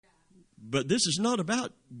But this is not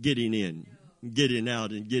about getting in, getting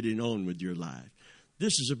out, and getting on with your life.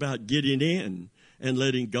 This is about getting in and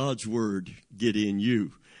letting God's word get in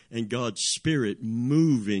you and God's Spirit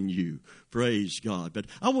move in you. Praise God. But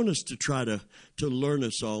I want us to try to learn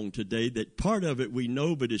a song today that part of it we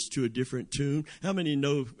know, but it's to a different tune. How many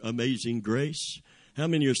know Amazing Grace? How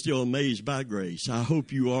many are still amazed by grace? I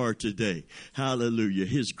hope you are today. Hallelujah.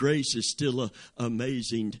 His grace is still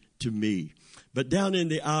amazing to me. But down in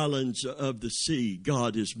the islands of the sea,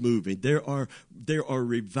 God is moving. There are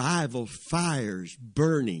revival fires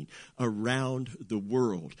burning around the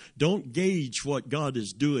world. Don't gauge what God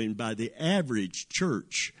is doing by the average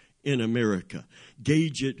church in America.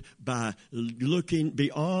 Gauge it by looking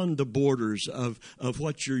beyond the borders of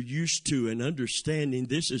what you're used to and understanding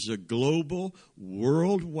this is a global,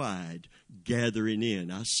 worldwide gathering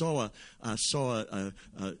in. I saw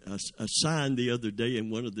a sign the other day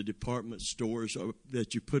in one of the department stores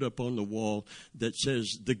that you put up on the wall that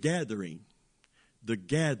says the gathering, the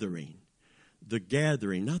gathering, the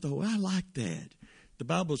gathering. I thought, well, I like that. The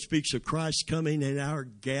Bible speaks of Christ coming and our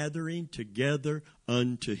gathering together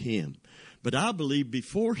unto Him. But I believe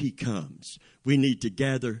before He comes, we need to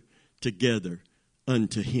gather together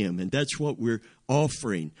unto Him. And that's what we're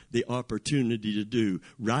offering the opportunity to do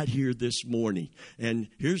right here this morning. And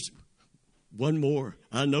here's one more.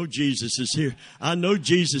 I know Jesus is here. I know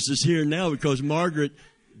Jesus is here now because Margaret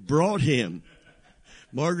brought Him.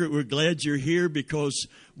 Margaret, we're glad you're here because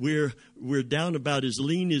we're down about as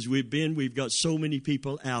lean as we've been. We've got so many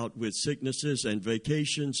people out with sicknesses and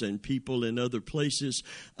vacations and people in other places.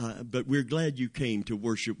 But we're glad you came to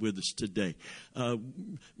worship with us today.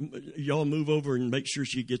 Y'all move over and make sure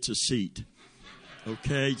she gets a seat.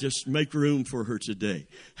 Okay, just make room for her today.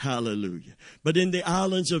 Hallelujah. But in the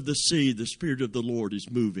islands of the sea, the Spirit of the Lord is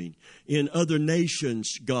moving. In other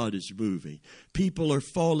nations, God is moving. People are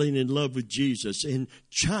falling in love with Jesus. In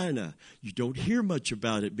China, you don't hear much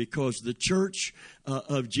about it because the church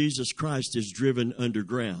of Jesus Christ is driven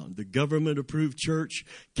underground. The government-approved church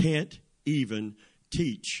can't even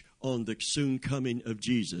teach on the soon coming of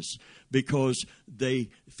Jesus because they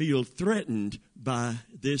feel threatened by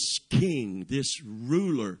this king, this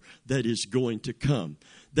ruler that is going to come.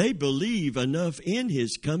 They believe enough in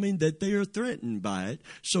His coming that they are threatened by it,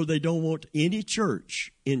 so they don't want any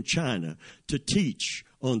church in China to teach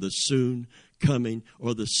on the soon coming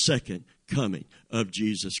or the second coming of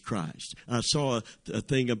Jesus Christ. I saw a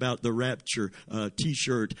thing about the rapture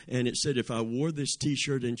T-shirt, and it said if I wore this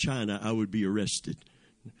T-shirt in China, I would be arrested.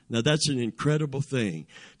 Now, that's an incredible thing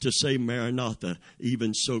to say, Maranatha,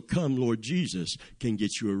 even so come, Lord Jesus, can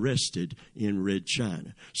get you arrested in Red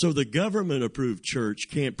China. So the government-approved church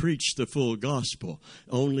can't preach the full gospel,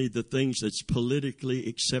 only the things that's politically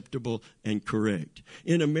acceptable and correct.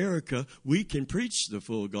 In America, we can preach the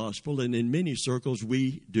full gospel, and in many circles,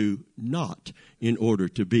 we do not in order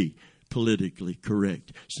to be politically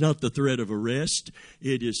correct. It's not the threat of arrest.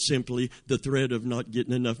 It is simply the threat of not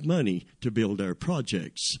getting enough money to build our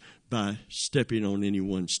projects by stepping on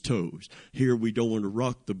anyone's toes. Here we don't want to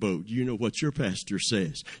rock the boat. You know what your pastor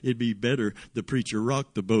says. It'd be better the preacher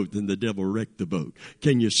rock the boat than the devil wreck the boat.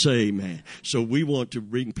 Can you say amen? So we want to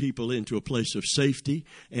bring people into a place of safety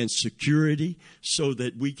and security so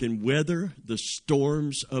that we can weather the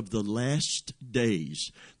storms of the last days.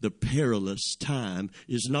 The perilous time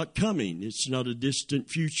is not coming. It's not a distant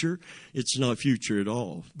future. It's not future at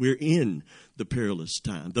all. We're in the perilous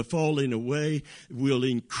time. The falling away will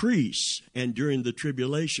increase, and during the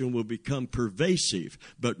tribulation will become pervasive.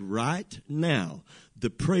 But right now,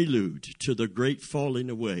 the prelude to the great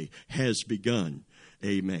falling away has begun.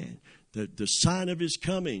 Amen. The sign of His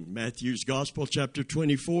coming, Matthew's Gospel, chapter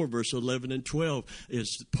 24, verse 11 and 12,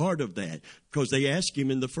 is part of that. Because they ask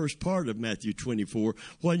Him in the first part of Matthew 24,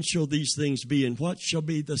 when shall these things be, and what shall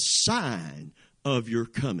be the sign of your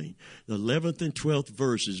coming? The 11th and 12th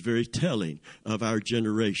verse is very telling of our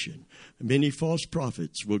generation. Many false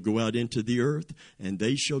prophets will go out into the earth, and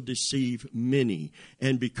they shall deceive many.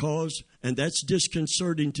 And that's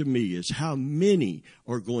disconcerting to me, is how many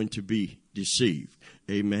are going to be deceived.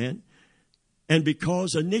 Amen. And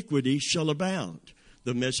because iniquity shall abound.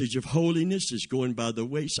 The message of holiness is going by the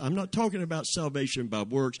wayside. I'm not talking about salvation by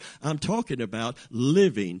works. I'm talking about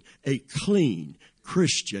living a clean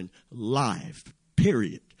Christian life,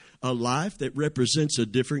 period. a life that represents a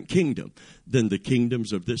different kingdom than the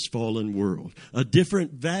kingdoms of this fallen world, a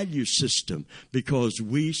different value system because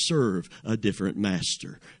we serve a different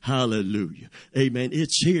master. Hallelujah. Amen.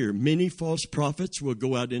 It's here. Many false prophets will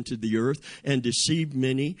go out into the earth and deceive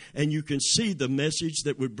many, and you can see the message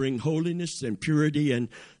that would bring holiness and purity and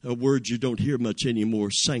a word you don't hear much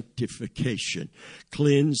anymore, sanctification,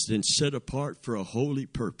 cleansed and set apart for a holy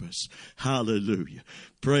purpose. Hallelujah.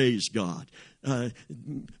 Praise God.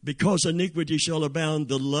 Because iniquity shall abound,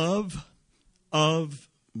 the love of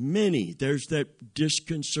many, there's that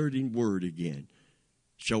disconcerting word again,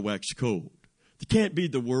 shall wax cold. It can't be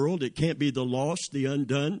the world. It can't be the lost, the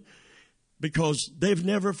undone, because they've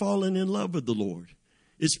never fallen in love with the Lord.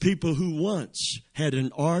 It's people who once had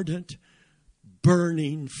an ardent,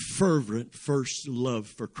 burning, fervent first love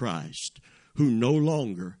for Christ, who no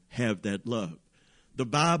longer have that love. The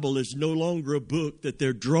Bible is no longer a book that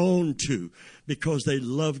they're drawn to because they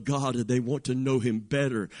love God and they want to know Him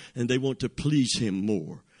better and they want to please Him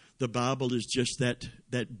more. The Bible is just that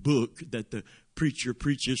book that the preacher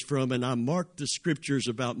preaches from, and I mark the scriptures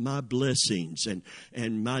about my blessings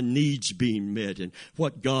and my needs being met and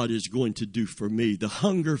what God is going to do for me. The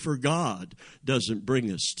hunger for God doesn't bring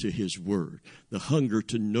us to His Word. The hunger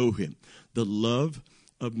to know Him. The love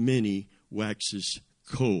of many waxes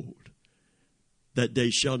cold. That day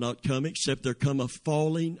shall not come except there come a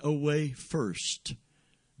falling away first.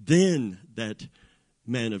 Then that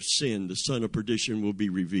man of sin, the son of perdition, will be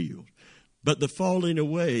revealed. But the falling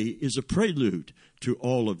away is a prelude to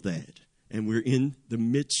all of that. And we're in the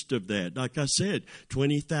midst of that. Like I said,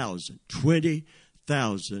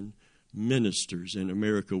 20,000 ministers in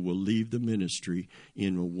America will leave the ministry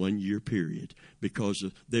in a 1-year period because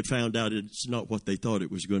they found out it's not what they thought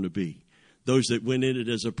it was going to be. Those that went in it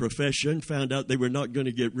as a profession found out they were not going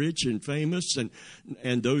to get rich and famous. And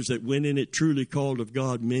those that went in it truly called of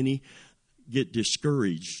God, many get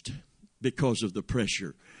discouraged because of the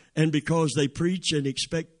pressure. And because they preach and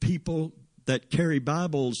expect people that carry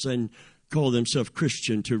Bibles and call themselves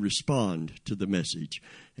Christian to respond to the message.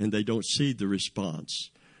 And they don't see the response.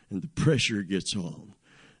 And the pressure gets on.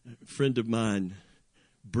 A friend of mine,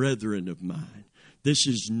 brethren of mine, this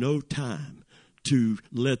is no time to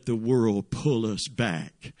let the world pull us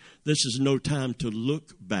back. This is no time to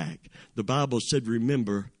look back. The Bible said,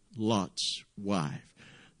 remember Lot's wife.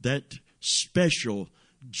 That special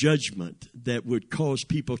judgment that would cause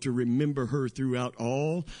people to remember her throughout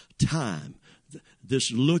all time.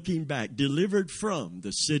 This looking back, delivered from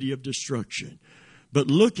the city of destruction. But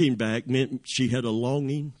looking back meant she had a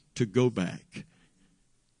longing to go back.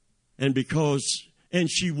 And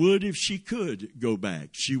she would if she could go back.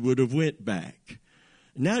 She would have went back.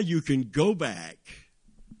 Now you can go back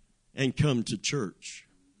and come to church.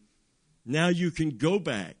 Now you can go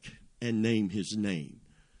back and name His name.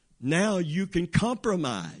 Now you can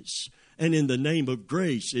compromise. And in the name of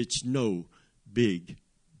grace, it's no big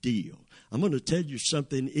deal. I'm going to tell you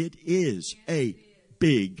something. It is a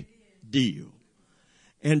big deal.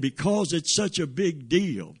 And because it's such a big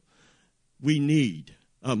deal, we need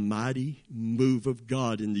a mighty move of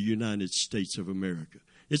God in the United States of America.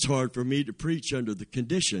 It's hard for me to preach under the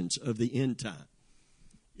conditions of the end time.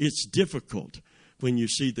 It's difficult when you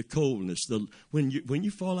see the coldness. When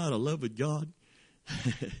you fall out of love with God,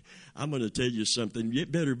 I'm going to tell you something.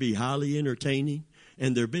 It better be highly entertaining,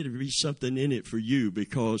 and there better be something in it for you,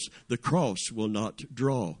 because the cross will not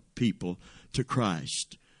draw people to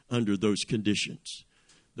Christ under those conditions.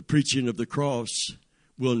 The preaching of the cross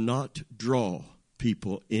will not draw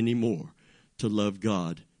people anymore to love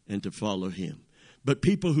God and to follow Him. But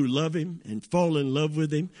people who love Him and fall in love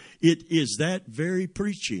with Him, it is that very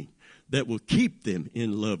preaching that will keep them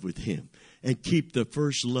in love with Him and keep the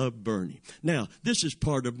first love burning. Now, this is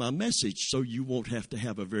part of my message, so you won't have to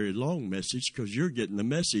have a very long message because you're getting the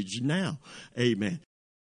message now. Amen.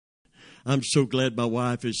 I'm so glad my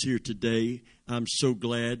wife is here today. I'm so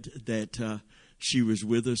glad that she was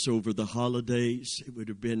with us over the holidays. It would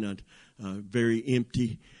have been a very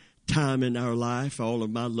empty time in our life. All of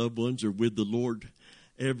my loved ones are with the Lord.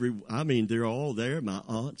 They're all there. My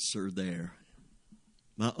aunts are there.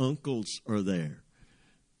 My uncles are there.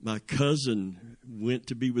 My cousin went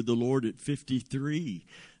to be with the Lord at 53.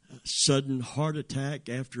 A sudden heart attack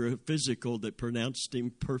after a physical that pronounced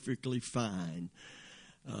him perfectly fine.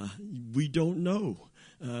 We don't know.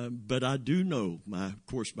 But I do know, of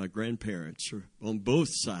course, my grandparents are on both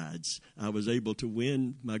sides. I was able to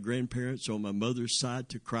win my grandparents on my mother's side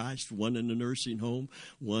to Christ, one in a nursing home,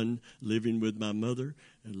 one living with my mother.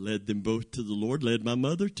 and led them both to the Lord, led my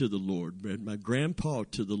mother to the Lord, led my grandpa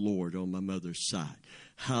to the Lord on my mother's side.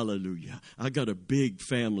 Hallelujah. I got a big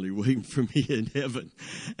family waiting for me in heaven.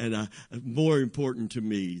 And more important to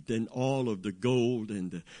me than all of the gold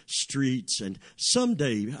and the streets. And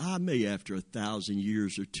someday, I may, after 1,000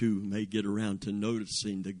 years or two, may get around to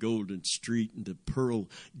noticing the golden street and the pearl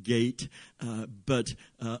gate. But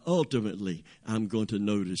ultimately, I'm going to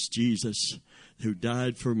notice Jesus, who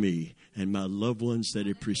died for me, and my loved ones that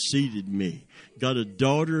had preceded me. Got a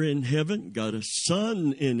daughter in heaven, got a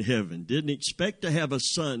son in heaven. Didn't expect to have a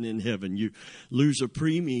son in heaven. You lose a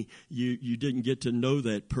preemie, you didn't get to know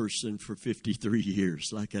that person for 53 years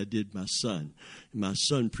like I did my son. My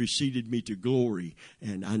son preceded me to glory,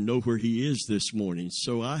 and I know where he is this morning.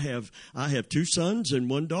 So I have 2 sons and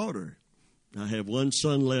 1 daughter. I have 1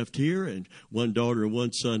 son left here and 1 daughter and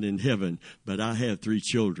 1 son in heaven, but I have 3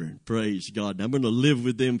 children. Praise God. And I'm going to live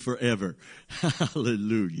with them forever.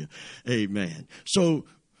 Hallelujah. Amen. So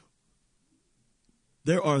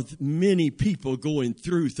there are many people going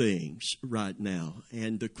through things right now.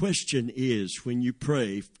 And the question is, when you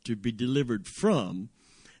pray to be delivered from,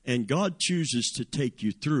 and God chooses to take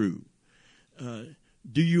you through,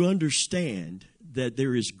 do you understand that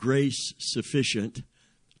there is grace sufficient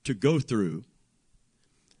to go through?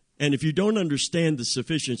 And if you don't understand the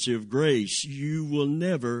sufficiency of grace, you will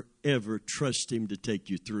never, ever trust Him to take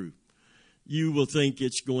you through. You will think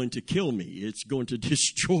it's going to kill me. It's going to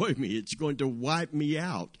destroy me. It's going to wipe me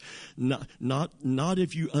out. Not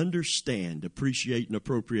if you understand, appreciate, and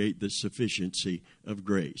appropriate the sufficiency of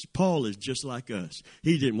grace. Paul is just like us.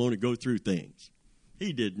 He didn't want to go through things.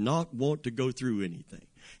 He did not want to go through anything.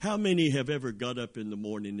 How many have ever got up in the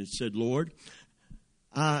morning and said, Lord,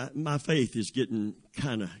 my faith is getting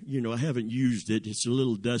kind of, I haven't used it. It's a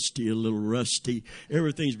little dusty, a little rusty.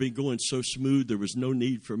 Everything's been going so smooth. There was no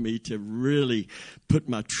need for me to really put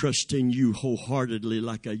my trust in you wholeheartedly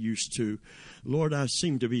like I used to. Lord, I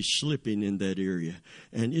seem to be slipping in that area.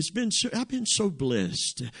 And I've been so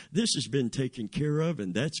blessed. This has been taken care of,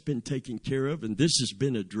 and that's been taken care of, and this has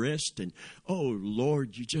been addressed. And, oh,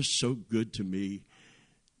 Lord, you're just so good to me.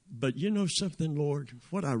 But you know something, Lord?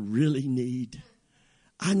 What I really need,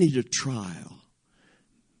 I need a trial.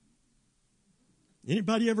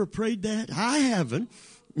 Anybody ever prayed that? I haven't.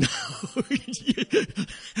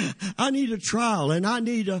 I need a trial, and I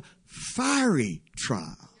need a fiery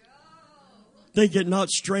trial. Think it not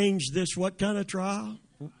strange this what kind of trial?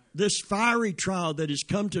 This fiery trial that has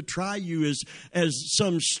come to try you as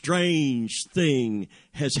some strange thing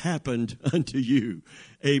has happened unto you.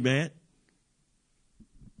 Amen.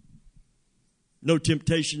 No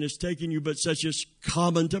temptation has taken you but such as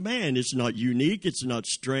common to man. It's not unique. It's not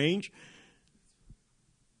strange.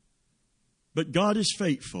 But God is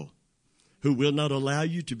faithful, who will not allow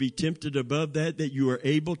you to be tempted above that you are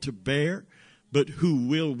able to bear, but who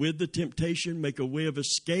will with the temptation make a way of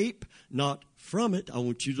escape, not from it. I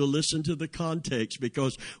want you to listen to the context,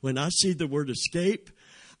 because when I see the word escape,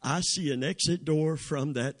 I see an exit door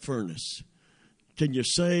from that furnace. Can you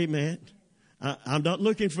say, man? I'm not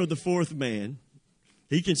looking for the 4th man.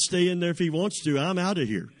 He can stay in there if he wants to. I'm out of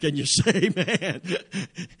here. Can you say, man?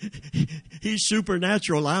 He's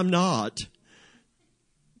supernatural. I'm not.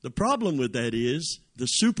 The problem with that is the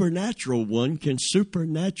supernatural one can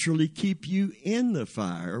supernaturally keep you in the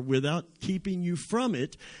fire without keeping you from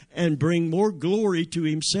it, and bring more glory to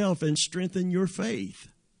himself and strengthen your faith.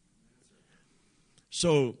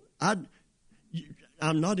 So I'm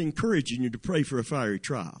not encouraging you to pray for a fiery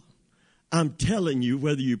trial. I'm telling you,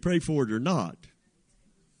 whether you pray for it or not,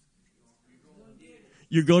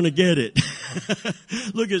 you're going to get it.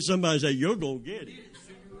 Look at somebody and say, you're going to get it.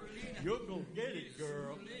 You're going to get it,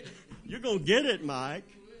 girl. You're going to get it, Mike.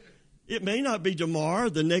 It may not be tomorrow,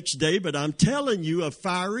 the next day, but I'm telling you, a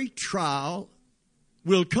fiery trial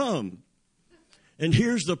will come. And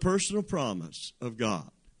here's the personal promise of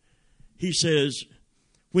God. He says,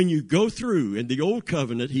 when you go through, in the old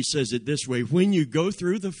covenant, he says it this way, when you go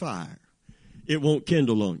through the fire, it won't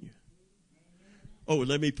kindle on you. Oh,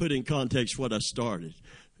 let me put in context what I started.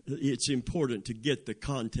 It's important to get the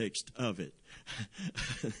context of it.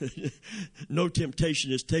 No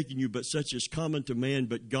temptation is taking you but such as common to man,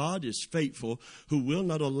 but God is faithful, who will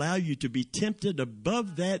not allow you to be tempted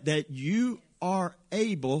above that you are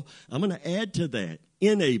able. I'm going to add to that,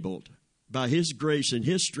 enabled by His grace and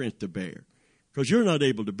His strength to bear. Because you're not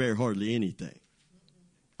able to bear hardly anything.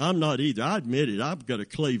 I'm not either. I admit it. I've got a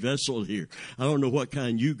clay vessel here. I don't know what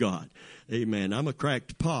kind you got. Amen. I'm a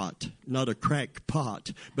cracked pot, not a crack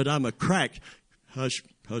pot, but I'm a cracked, hush,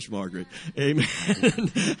 Margaret. Amen.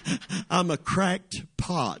 I'm a cracked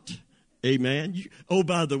pot. Amen. Oh,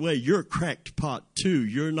 by the way, you're a cracked pot too.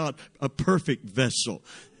 You're not a perfect vessel.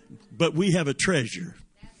 But we have a treasure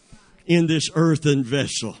in this earthen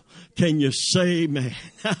vessel. Can you say, man,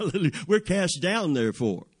 hallelujah? We're cast down,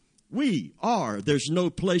 therefore. We are. There's no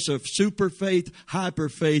place of super faith, hyper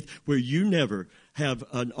faith, where you never have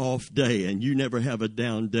an off day and you never have a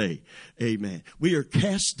down day. Amen. We are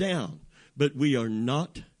cast down, but we are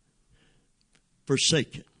not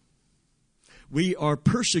forsaken. We are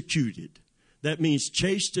persecuted. That means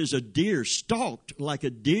chased as a deer, stalked like a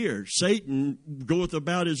deer. Satan goeth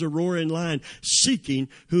about as a roaring lion, seeking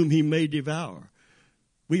whom he may devour.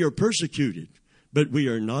 We are persecuted, but we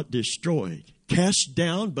are not destroyed. Cast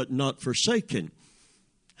down, but not forsaken.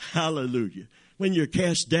 Hallelujah. When you're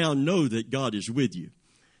cast down, know that God is with you.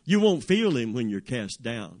 You won't feel him when you're cast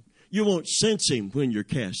down. You won't sense him when you're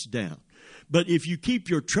cast down. But if you keep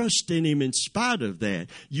your trust in him in spite of that,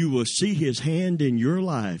 you will see his hand in your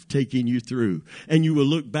life taking you through. And you will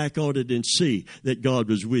look back on it and see that God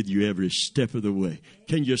was with you every step of the way.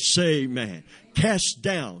 Can you say, man, cast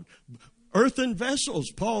down? Earthen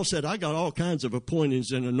vessels. Paul said, I got all kinds of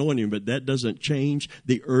appointings and anointing, but that doesn't change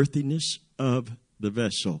the earthiness of the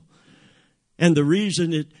vessel. And the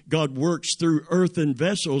reason God works through earthen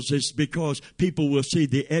vessels is because people will see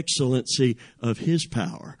the excellency of his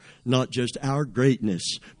power, not just our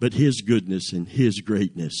greatness, but his goodness and his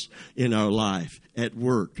greatness in our life, at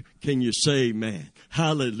work. Can you say, man?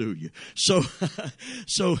 Hallelujah. So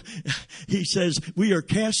he says, we are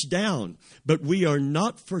cast down, but we are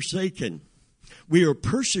not forsaken. We are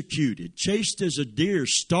persecuted, chased as a deer,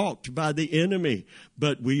 stalked by the enemy,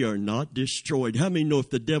 but we are not destroyed. How many know if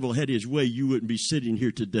the devil had his way, you wouldn't be sitting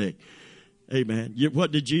here today? Amen.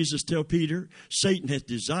 What did Jesus tell Peter? Satan has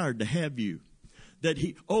desired to have you.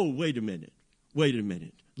 Wait a minute.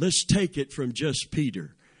 Let's take it from just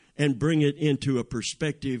Peter and bring it into a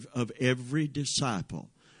perspective of every disciple.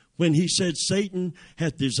 When he said Satan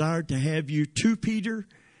hath desired to have you to Peter,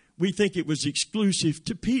 we think it was exclusive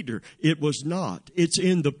to Peter. It was not. It's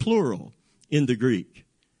in the plural in the Greek.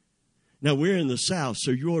 Now, we're in the South,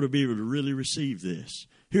 so you ought to be able to really receive this.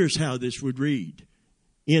 Here's how this would read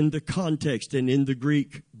in the context and in the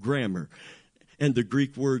Greek grammar and the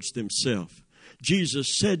Greek words themselves.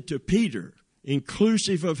 Jesus said to Peter,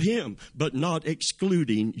 inclusive of him, but not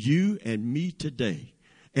excluding you and me today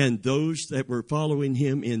and those that were following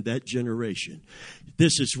him in that generation.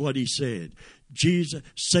 This is what he said.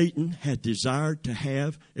 Satan had desired to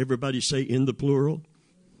have, everybody say in the plural,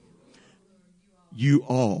 you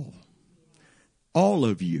all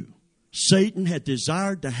of you. Satan had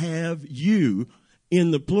desired to have you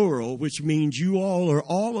in the plural, which means you all or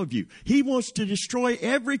all of you. He wants to destroy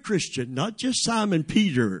every Christian, not just Simon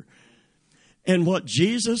Peter. And what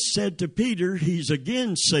Jesus said to Peter, he's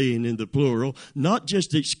again saying in the plural, not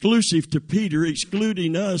just exclusive to Peter,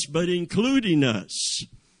 excluding us, but including us.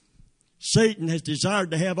 Satan has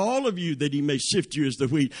desired to have all of you that he may sift you as the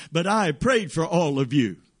wheat. But I have prayed for all of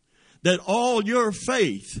you, that all your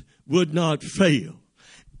faith would not fail.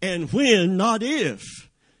 And when, not if,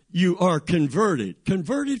 you are converted.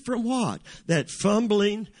 Converted from what? That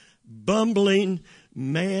fumbling, bumbling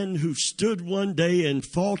man who stood one day and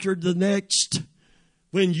faltered the next.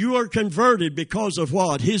 When you are converted because of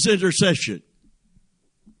what? His intercession.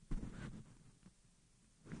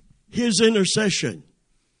 His intercession.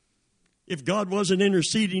 If God wasn't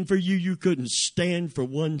interceding for you, you couldn't stand for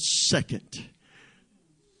 1 second.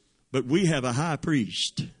 But we have a high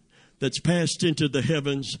priest that's passed into the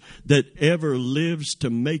heavens that ever lives to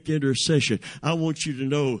make intercession. I want you to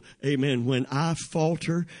know, amen, when I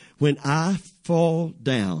falter, when I fall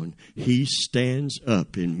down, he stands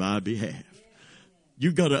up in my behalf.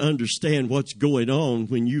 You've got to understand what's going on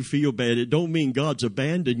when you feel bad. It don't mean God's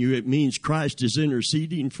abandoned you. It means Christ is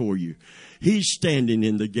interceding for you. He's standing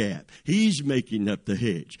in the gap. He's making up the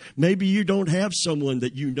hedge. Maybe you don't have someone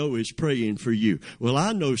that you know is praying for you. Well,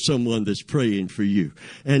 I know someone that's praying for you.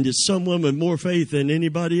 And it's someone with more faith than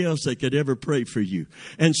anybody else that could ever pray for you.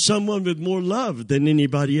 And someone with more love than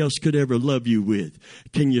anybody else could ever love you with.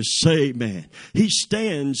 Can you say, man? He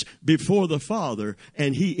stands before the Father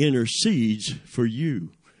and he intercedes for you.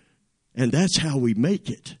 And that's how we make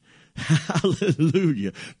it.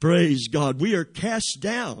 Hallelujah. Praise God. We are cast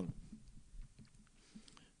down,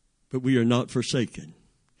 but we are not forsaken.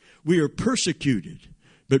 We are persecuted,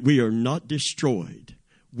 but we are not destroyed.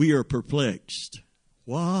 We are perplexed.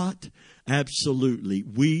 What? Absolutely.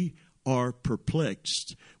 We are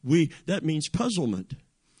perplexed. That means puzzlement.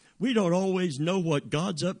 We don't always know what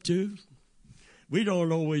God's up to. We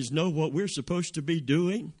don't always know what we're supposed to be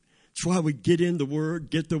doing. That's why we get in the Word,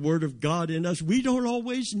 get the Word of God in us. We don't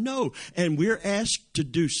always know. And we're asked to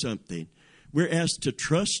do something. We're asked to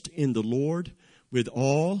trust in the Lord with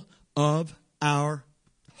all of our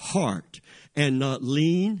heart and not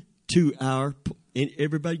lean to our, and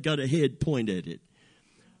everybody got a head, point at it.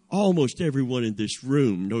 Almost everyone in this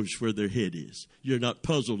room knows where their head is. You're not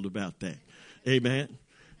puzzled about that. Amen.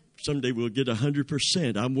 Someday we'll get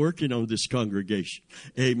 100%. I'm working on this congregation.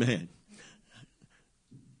 Amen.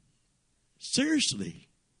 Seriously.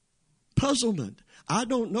 Puzzlement. I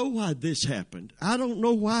don't know why this happened. I don't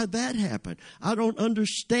know why that happened. I don't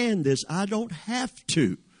understand this. I don't have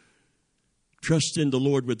to. Trust in the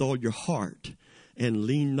Lord with all your heart and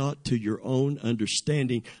lean not to your own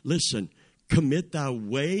understanding. Listen, commit thy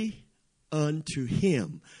way unto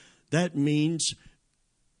him. That means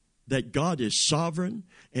that God is sovereign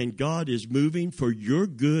and God is moving for your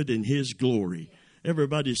good and his glory.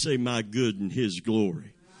 Everybody say, my good and his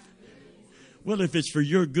glory. Well, if it's for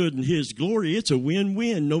your good and his glory, it's a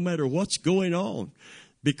win-win no matter what's going on,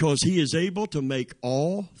 because he is able to make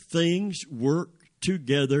all things work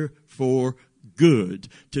together for good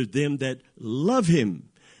to them that love him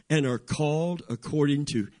and are called according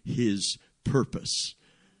to his purpose.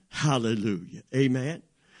 Hallelujah. Amen.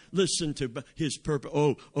 Listen to his purpose.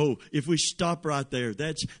 Oh, if we stop right there,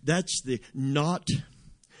 that's the knot.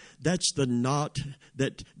 That's the knot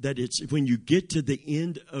that it's when you get to the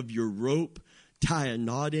end of your rope, tie a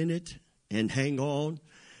knot in it and hang on.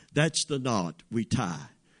 That's the knot we tie.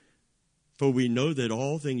 For we know that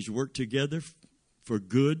all things work together for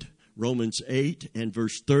good, Romans 8 and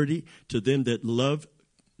verse 30, to them that love,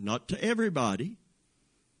 not to everybody,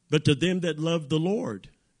 but to them that love the Lord.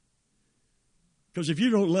 Because if you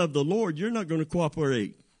don't love the Lord, you're not going to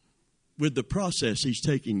cooperate with the process he's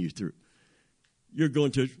taking you through. You're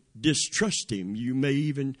going to distrust him. You may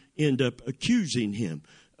even end up accusing him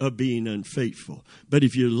of being unfaithful. But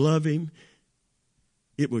if you love him,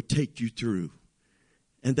 it will take you through.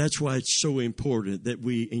 And that's why it's so important that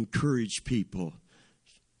we encourage people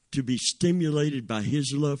to be stimulated by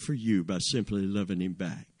his love for you by simply loving him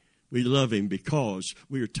back. We love him because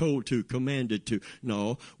we are told to, commanded to.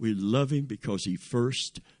 No, we love him because he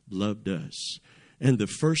first loved us. And the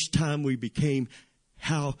first time we became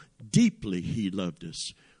how deeply he loved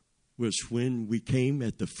us was when we came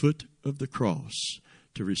at the foot of the cross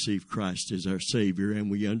to receive Christ as our Savior, and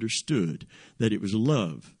we understood that it was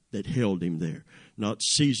love that held him there. Not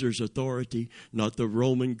Caesar's authority, not the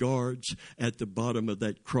Roman guards at the bottom of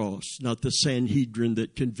that cross, not the Sanhedrin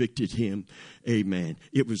that convicted him. Amen.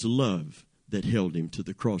 It was love that held him to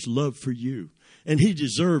the cross. Love for you. And he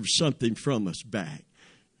deserves something from us back.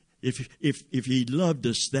 If he loved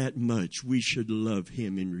us that much, we should love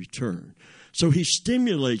him in return. So he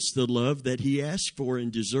stimulates the love that he asks for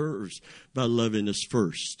and deserves by loving us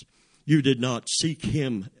first. You did not seek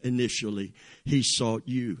him initially. He sought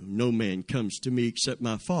you. No man comes to me except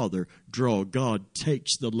my Father draw. God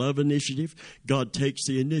takes the love initiative. God takes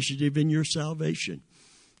the initiative in your salvation.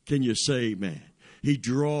 Can you say amen? He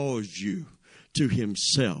draws you to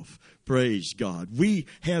himself. Praise God. We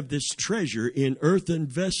have this treasure in earthen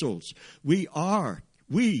vessels. We,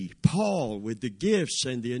 Paul, with the gifts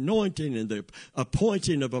and the anointing and the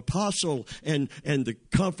appointing of apostle and the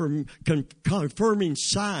confirming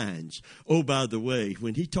signs. Oh, by the way,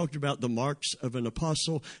 when he talked about the marks of an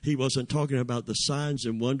apostle, he wasn't talking about the signs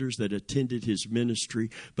and wonders that attended his ministry,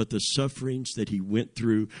 but the sufferings that he went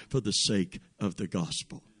through for the sake of the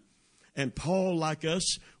gospel. And Paul, like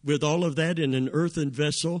us, with all of that in an earthen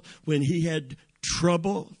vessel, when he had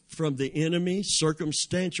trouble from the enemy,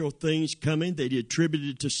 circumstantial things coming that he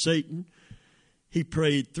attributed to Satan, he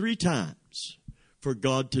prayed 3 times for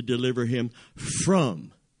God to deliver him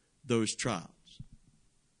from those trials.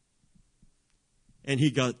 And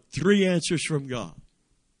he got 3 answers from God.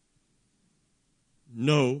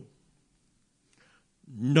 No.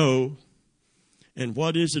 No. And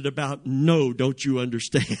what is it about no don't you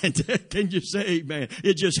understand? Can you say amen?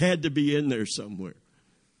 It just had to be in there somewhere.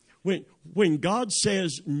 When God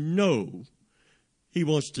says no, he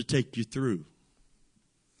wants to take you through.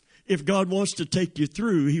 If God wants to take you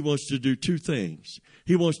through, he wants to do 2 things.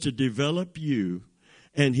 He wants to develop you,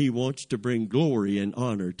 and he wants to bring glory and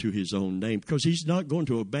honor to his own name, because he's not going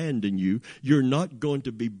to abandon you. You're not going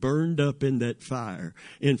to be burned up in that fire.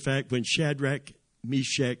 In fact, when Shadrach,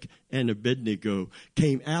 Meshach, and Abednego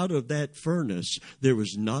came out of that furnace, there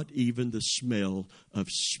was not even the smell of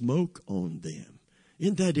smoke on them.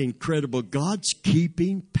 Isn't that incredible? God's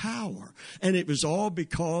keeping power. And it was all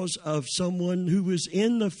because of someone who was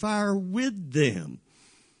in the fire with them.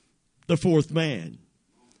 The 4th man.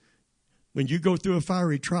 When you go through a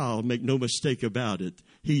fiery trial, make no mistake about it,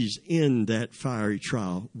 he's in that fiery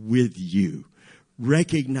trial with you.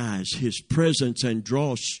 recognize His presence and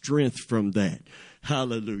draw strength from that.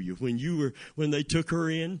 Hallelujah. When they took her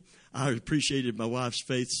in, I appreciated my wife's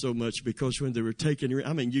faith so much, because when they were taking her,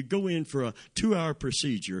 you go in for a 2-hour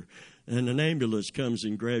procedure and an ambulance comes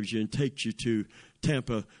and grabs you and takes you to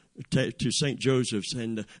Tampa, to St. Joseph's,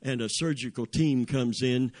 and a surgical team comes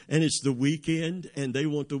in, and it's the weekend, and they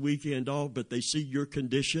want the weekend off, but they see your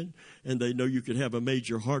condition, and they know you could have a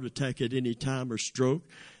major heart attack at any time or stroke,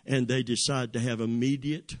 and they decide to have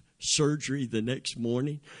immediate surgery the next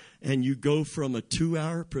morning. And you go from a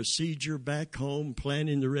 2-hour procedure back home,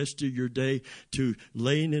 planning the rest of your day, to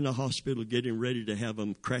laying in a hospital, getting ready to have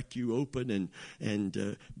them crack you open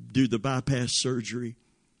and do the bypass surgery.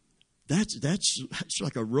 That's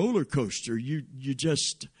like a roller coaster. You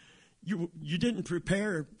didn't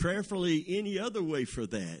prepare prayerfully any other way for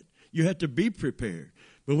that. You had to be prepared.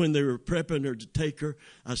 But when they were prepping her to take her,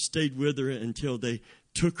 I stayed with her until they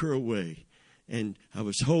took her away. And I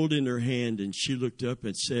was holding her hand, and she looked up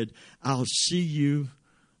and said, "I'll see you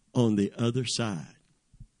on the other side,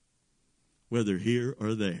 whether here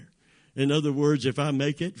or there." In other words, if I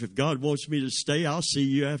make it, if God wants me to stay, I'll see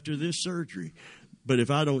you after this surgery. But if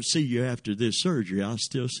I don't see you after this surgery, I'll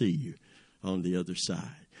still see you on the other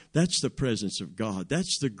side. That's the presence of God.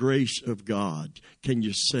 That's the grace of God. Can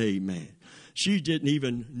you say amen? She didn't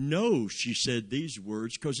even know she said these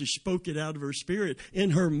words, because He spoke it out of her spirit.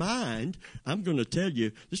 In her mind, I'm going to tell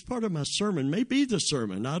you, this part of my sermon may be the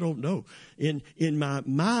sermon. I don't know. In my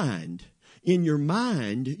mind, in your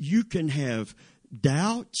mind, you can have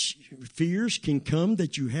doubts, fears can come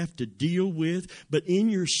that you have to deal with, but in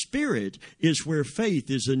your spirit is where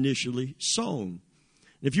faith is initially sown.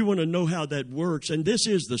 If you want to know how that works, and this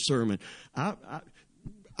is the sermon,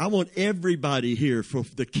 I want everybody here for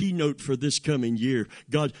the keynote for this coming year.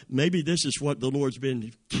 God, maybe this is what the Lord's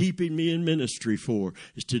been keeping me in ministry for,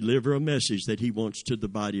 is to deliver a message that He wants to the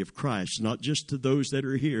body of Christ, not just to those that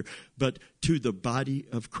are here, but to the body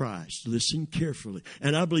of Christ. Listen carefully.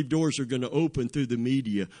 And I believe doors are going to open through the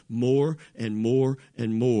media more and more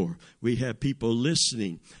and more. We have people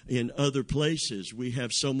listening in other places. We have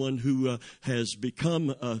someone who has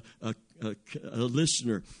become a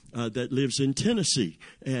listener that lives in Tennessee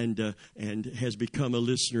and has become a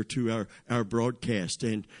listener to our broadcast,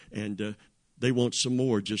 and they want some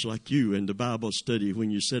more, just like you in the Bible study when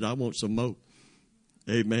you said, "I want some more."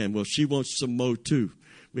 Amen. Well, she wants some more too.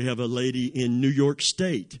 We have a lady in New York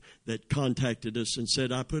State that contacted us and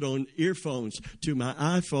said, "I put on earphones to my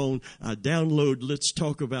iPhone, I download Let's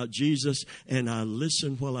Talk About Jesus, and I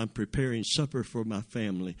listen while I'm preparing supper for my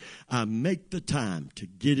family. I make the time to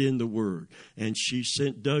get in the Word." And she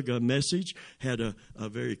sent Doug a message, had a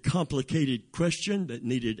very complicated question that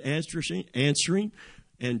needed answering.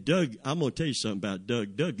 And Doug, I'm going to tell you something about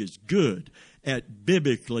Doug. Doug is good at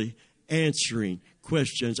biblically answering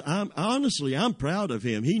questions. I'm proud of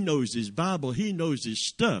him. He knows his Bible. He knows his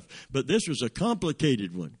stuff. But this was a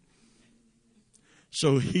complicated one.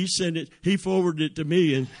 So he sent it. He forwarded it to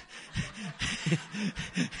me, and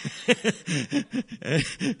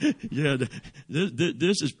yeah,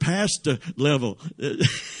 this is pastor level.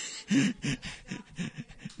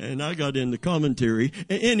 And I got in the commentary.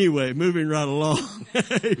 Anyway, moving right along.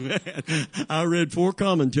 Amen. I read 4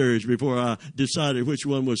 commentaries before I decided which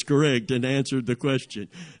one was correct and answered the question.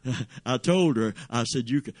 I told her, I said,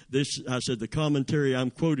 the commentary I'm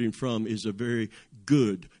quoting from is a very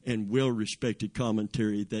good and well-respected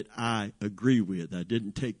commentary that I agree with. I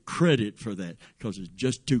didn't take credit for that because it's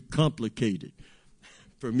just too complicated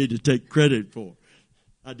for me to take credit for.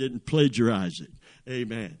 I didn't plagiarize it.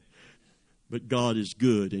 Amen. But God is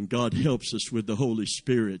good, and God helps us with the Holy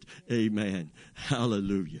Spirit. Amen.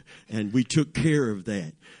 Hallelujah. And we took care of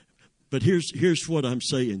that. But here's what I'm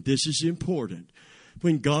saying. This is important.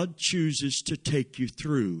 When God chooses to take you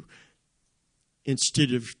through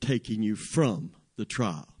instead of taking you from the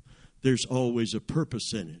trial, there's always a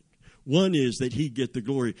purpose in it. One is that He get the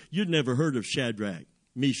glory. You'd never heard of Shadrach,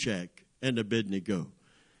 Meshach, and Abednego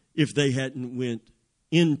if they hadn't went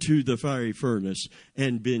into the fiery furnace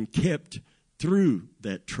and been kept through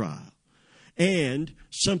that trial. And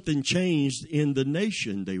something changed in the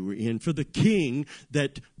nation they were in. For the king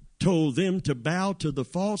that told them to bow to the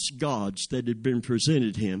false gods that had been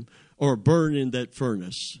presented him or burn in that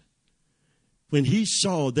furnace, when he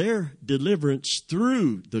saw their deliverance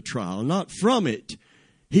through the trial, not from it,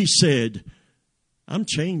 he said, "I'm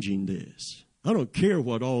changing this. I don't care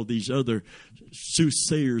what all these other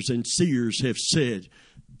soothsayers and seers have said.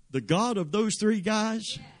 The God of those 3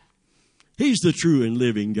 guys, He's the true and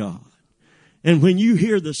living God. And when you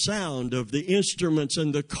hear the sound of the instruments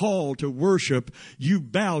and the call to worship, you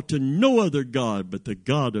bow to no other God but the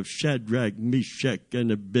God of Shadrach, Meshach,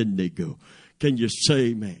 and Abednego. Can you say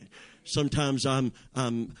amen? Sometimes I'm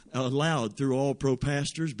allowed through All Pro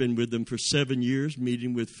Pastors, been with them for 7 years,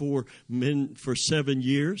 meeting with 4 men for 7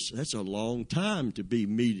 years. That's a long time to be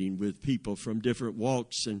meeting with people from different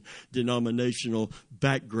walks and denominational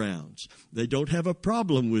backgrounds. They don't have a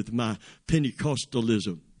problem with my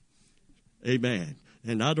Pentecostalism. Amen.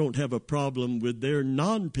 And I don't have a problem with their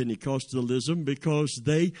non-Pentecostalism because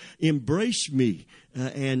they embrace me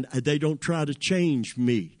and they don't try to change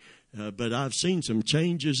me. But I've seen some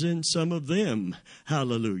changes in some of them.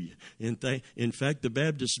 Hallelujah. In fact, the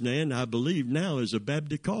Baptist man, I believe now, is a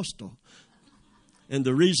Baptist-costal. And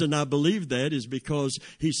the reason I believe that is because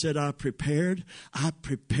he said, I prepared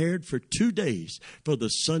for 2 days for the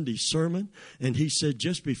Sunday sermon. And he said,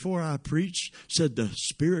 just before I preached, said the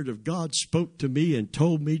Spirit of God spoke to me and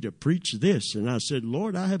told me to preach this. And I said,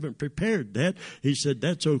 Lord, I haven't prepared that. He said,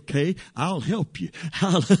 that's okay. I'll help you.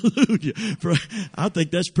 Hallelujah. I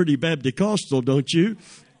think that's pretty Baptist-costal, don't you?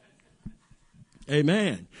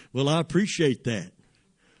 Amen. Well, I appreciate that.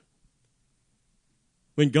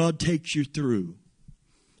 When God takes you through,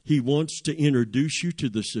 He wants to introduce you to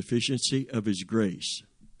the sufficiency of His grace.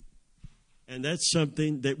 And that's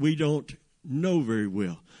something that we don't know very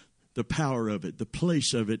well, the power of it, the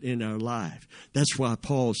place of it in our life. That's why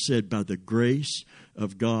Paul said, by the grace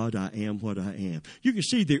of God, I am what I am. You can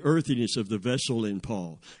see the earthiness of the vessel in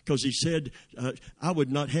Paul, because he said, I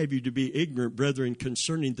would not have you to be ignorant, brethren,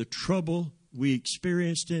 concerning the trouble we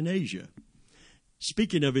experienced in Asia.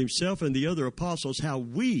 Speaking of himself and the other apostles, how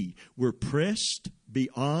we were pressed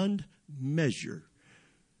beyond measure.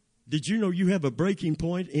 Did you know you have a breaking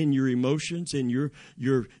point in your emotions and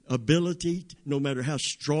your ability, no matter how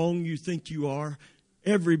strong you think you are?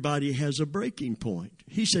 Everybody has a breaking point.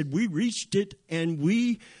 He said we reached it and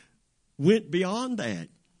we went beyond that.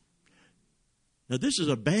 Now, this is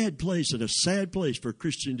a bad place and a sad place for a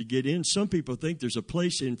Christian to get in. Some people think there's a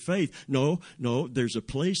place in faith. No, there's a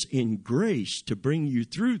place in grace to bring you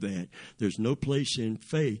through that. There's no place in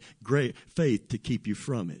faith to keep you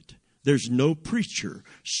from it. There's no preacher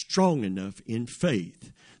strong enough in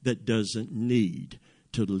faith that doesn't need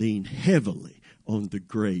to lean heavily on the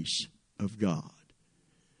grace of God.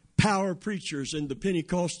 Power preachers in the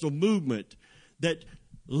Pentecostal movement that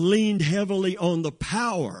leaned heavily on the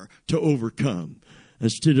power to overcome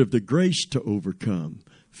instead of the grace to overcome,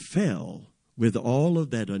 fell with all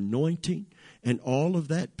of that anointing and all of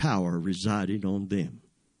that power residing on them.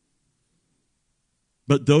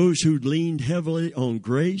 But those who leaned heavily on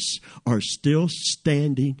grace are still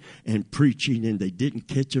standing and preaching, and they didn't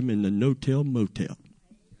catch them in the no-tell motel.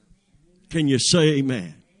 Can you say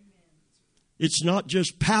amen? It's not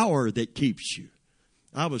just power that keeps you.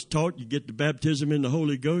 I was taught you get the baptism in the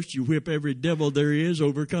Holy Ghost, you whip every devil there is,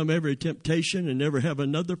 overcome every temptation, and never have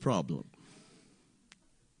another problem.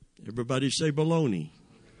 Everybody say baloney.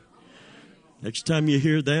 Next time you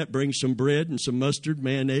hear that, bring some bread and some mustard,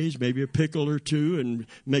 mayonnaise, maybe a pickle or two, and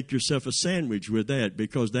make yourself a sandwich with that,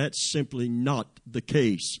 because that's simply not the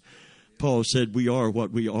case. Paul said we are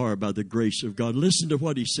what we are by the grace of God. Listen to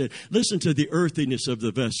what he said. Listen to the earthiness of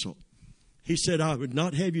the vessel. He said, I would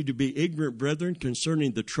not have you to be ignorant, brethren,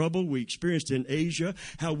 concerning the trouble we experienced in Asia,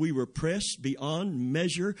 how we were pressed beyond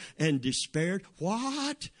measure and despaired.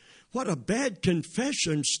 What? What a bad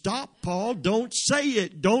confession. Stop, Paul. Don't say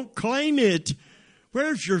it. Don't claim it.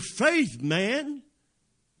 Where's your faith, man?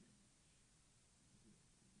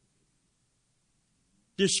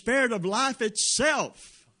 Despaired of life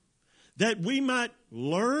itself, that we might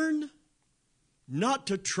learn not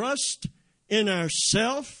to trust in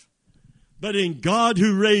ourselves, but in God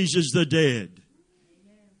who raises the dead.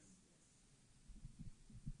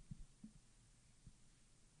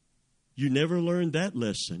 You never learn that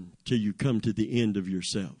lesson till you come to the end of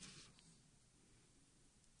yourself.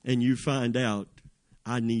 And you find out,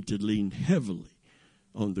 I need to lean heavily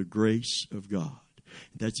on the grace of God.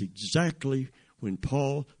 That's exactly when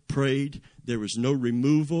Paul prayed. There was no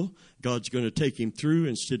removal. God's going to take him through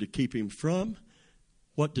instead of keep him from.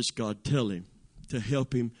 What does God tell him? To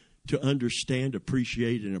help him to understand,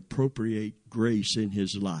 appreciate, and appropriate grace in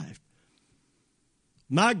his life.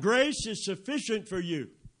 My grace is sufficient for you.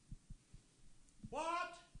 What?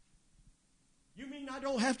 You mean I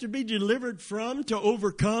don't have to be delivered from to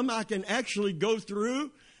overcome? I can actually go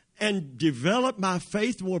through and develop my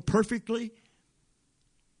faith more perfectly?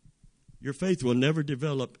 Your faith will never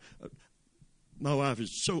develop. My wife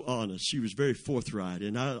is so honest. She was very forthright,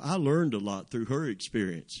 and I learned a lot through her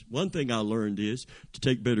experience. One thing I learned is to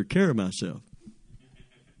take better care of myself.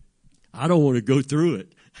 I don't want to go through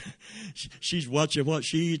it. She's watching what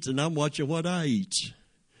she eats, and I'm watching what I eat.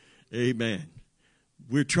 Amen.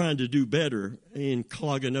 We're trying to do better in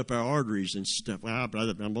clogging up our arteries and stuff. Well,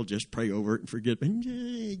 brother, I'm going to just pray over it and forget.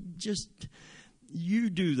 Just, you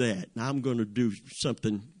do that. I'm going to do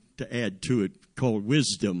something to add to it called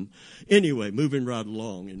wisdom. Anyway, moving right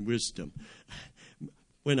along in wisdom.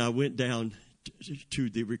 When I went down to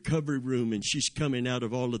the recovery room and she's coming out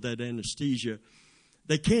of all of that anesthesia,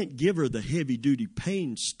 they can't give her the heavy-duty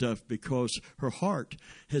pain stuff because her heart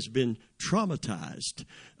has been traumatized.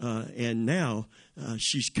 And now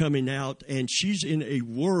she's coming out and she's in a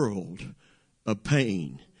world of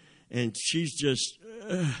pain. And she's just...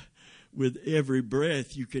 with every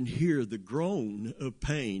breath, you can hear the groan of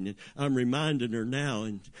pain. And I'm reminding her now,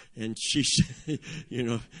 and she's,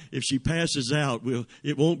 if she passes out,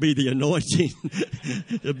 it won't be the anointing.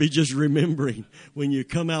 It'll be just remembering when you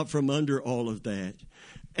come out from under all of that.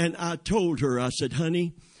 And I told her, I said,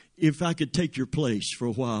 honey, if I could take your place for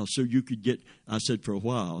a while so you could get, I said for a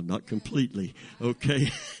while, not completely,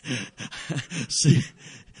 okay? See,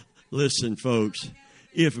 listen, folks,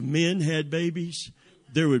 if men had babies,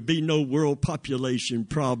 there would be no world population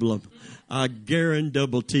problem. I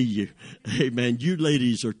guarantee you. Amen. You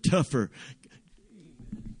ladies are tougher.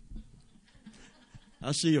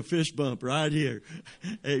 I see a fist bump right here.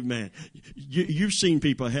 Amen. You've seen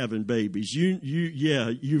people having babies.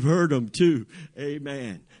 You've heard them too.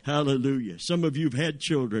 Amen. Hallelujah. Some of you've had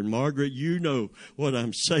children. Margaret, you know what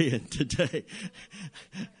I'm saying today.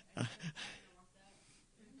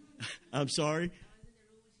 I'm sorry?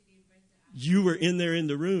 You were in there in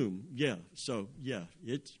the room. Yeah. So, yeah.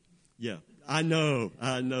 I know.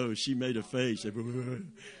 She made a face.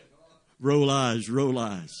 Roll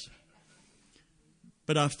eyes.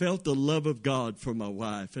 But I felt the love of God for my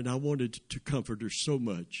wife, and I wanted to comfort her so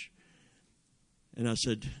much. And I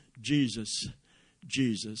said, Jesus,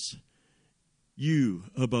 you,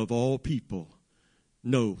 above all people,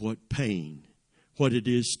 know what it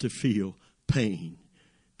is to feel pain,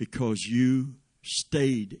 because you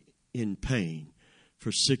stayed in pain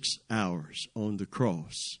for 6 hours on the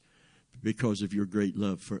cross because of your great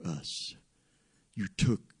love for us. You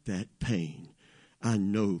took that pain. I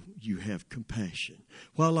know you have compassion.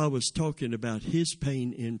 While I was talking about his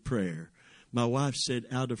pain in prayer, my wife said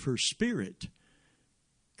out of her spirit,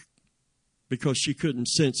 because she couldn't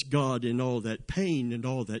sense God in all that pain and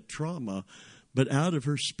all that trauma, but out of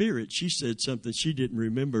her spirit, she said something she didn't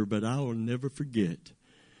remember, but I will never forget.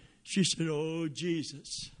 She said, oh,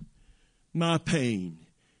 Jesus, my pain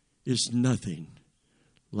is nothing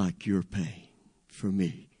like your pain for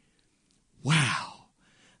me. Wow.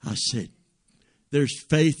 I said, there's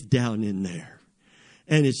faith down in there.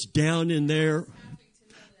 And it's down in there.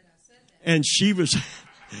 And she was,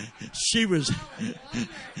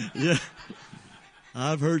 yeah.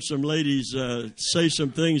 I've heard some ladies say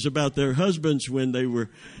some things about their husbands when they were,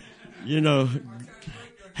 while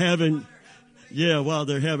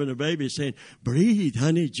they're having a baby, saying, breathe,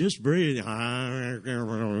 honey, just breathe.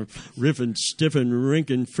 Riffing, stiffing,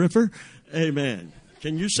 rinking, friffer. Amen.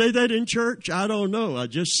 Can you say that in church? I don't know. I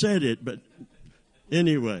just said it, but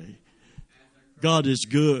anyway, God is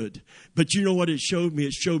good. But you know what it showed me?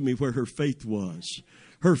 It showed me where her faith was.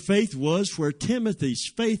 Her faith was where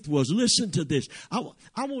Timothy's faith was. Listen to this. I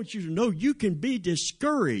want you to know you can be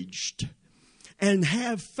discouraged and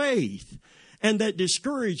have faith. And that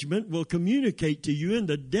discouragement will communicate to you, and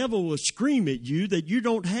the devil will scream at you that you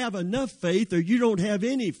don't have enough faith or you don't have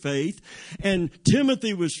any faith. And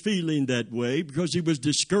Timothy was feeling that way because he was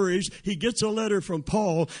discouraged. He gets a letter from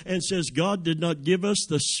Paul and says, God did not give us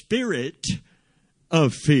the spirit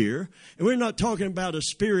of fear. And we're not talking about a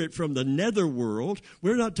spirit from the netherworld.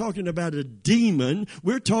 We're not talking about a demon.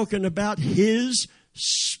 We're talking about his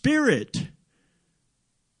spirit.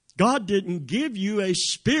 God didn't give you a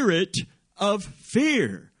spirit of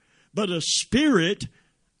fear, but a spirit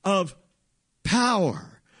of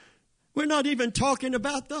power. We're not even talking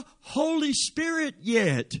about the Holy Spirit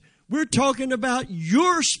yet. We're talking about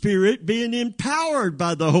your spirit being empowered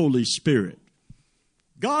by the Holy Spirit.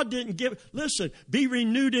 God didn't give, listen, be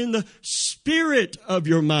renewed in the spirit of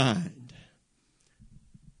your mind.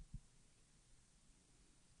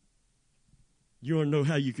 You want to know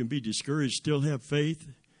how you can be discouraged, still have faith?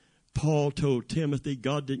 Paul told Timothy,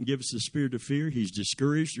 God didn't give us the spirit of fear. He's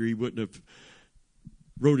discouraged, or he wouldn't have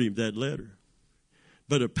wrote him that letter.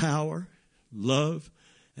 But a power, love,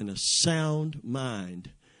 and a sound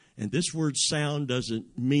mind. And this word sound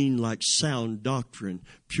doesn't mean like sound doctrine,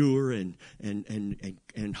 pure and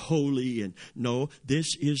holy. And no,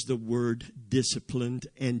 this is the word disciplined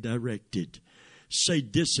and directed. Say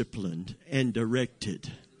disciplined and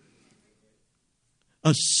directed.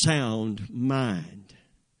 a sound mind.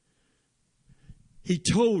 He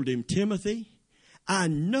told him, Timothy, I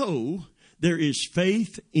know there is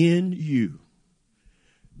faith in you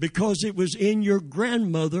because it was in your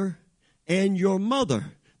grandmother and your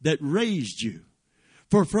mother that raised you.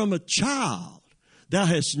 For from a child thou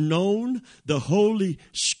hast known the holy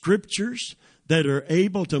scriptures that are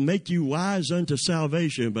able to make you wise unto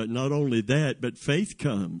salvation. But not only that, but faith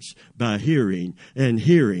comes by hearing, and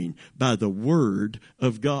hearing by the word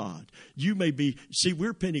of God. You may be, see,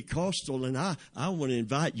 we're Pentecostal, and I want to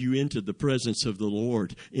invite you into the presence of the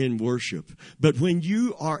Lord in worship. But when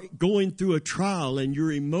you are going through a trial and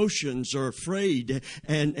your emotions are afraid,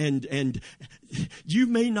 and you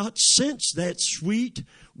may not sense that sweet,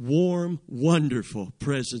 warm, wonderful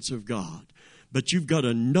presence of God. But you've got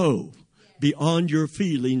to know beyond your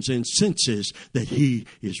feelings and senses that He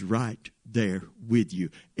is right there with you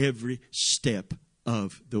every step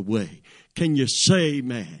of the way. Can you say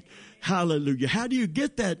amen? Hallelujah. How do you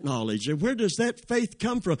get that knowledge? And where does that faith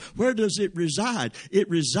come from? Where does it reside? It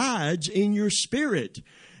resides in your spirit.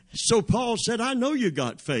 So Paul said, I know you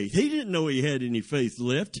got faith. He didn't know he had any faith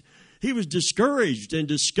left. He was discouraged and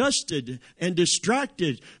disgusted and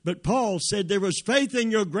distracted. But Paul said, there was faith in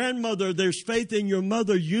your grandmother. There's faith in your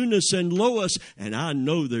mother Eunice and Lois. And I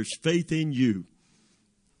know there's faith in you.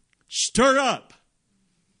 Stir up.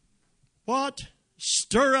 What?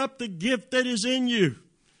 Stir up the gift that is in you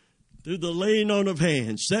through the laying on of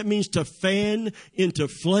hands. That means to fan into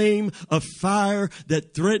flame a fire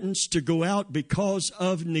that threatens to go out because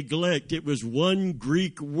of neglect. It was one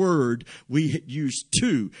Greek word. We used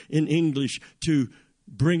two in English to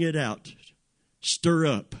bring it out. Stir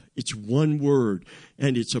up. It's one word,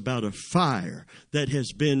 and it's about a fire that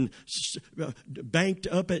has been banked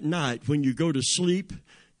up at night when you go to sleep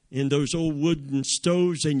in those old wooden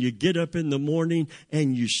stoves, and you get up in the morning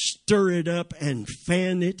and you stir it up and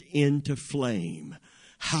fan it into flame.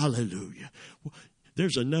 Hallelujah.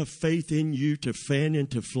 There's enough faith in you to fan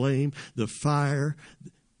into flame the fire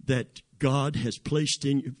that God has placed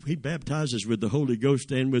in you. He baptizes with the Holy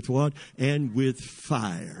Ghost and with what? And with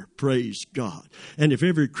fire. Praise God. And if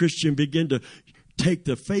every Christian begin to take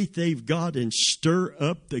the faith they've got and stir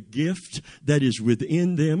up the gift that is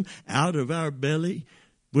within them, out of our belly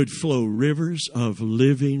would flow rivers of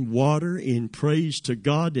living water in praise to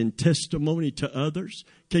God and testimony to others.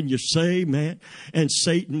 Can you say, man? And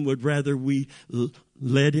Satan would rather we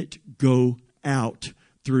let it go out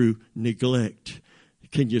through neglect.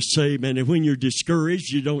 Can you say, man? And when you're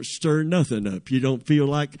discouraged, you don't stir nothing up. You don't feel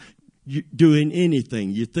like doing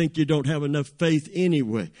anything. You think you don't have enough faith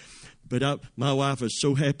anyway. But my wife is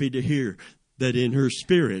so happy to hear that in her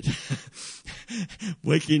spirit,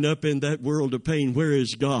 waking up in that world of pain, where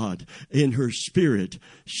is God? In her spirit,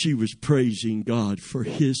 she was praising God for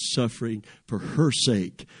His suffering for her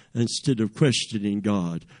sake, instead of questioning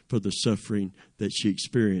God for the suffering that she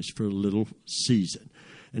experienced for a little season.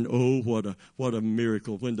 And oh, what a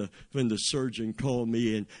miracle. When the surgeon called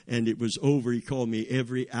me and it was over, he called me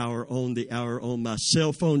every hour on my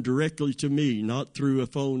cell phone directly to me, not through a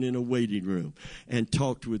phone in a waiting room, and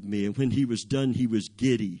talked with me. And when he was done, he was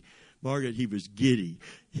giddy. Margaret, he was giddy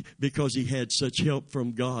because he had such help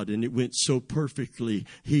from God, and it went so perfectly.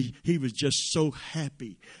 He was just so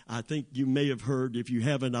happy. I think you may have heard. If you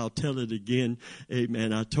haven't, I'll tell it again.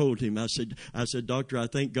 Amen. I told him, I said, Doctor, I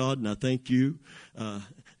thank God and I thank you.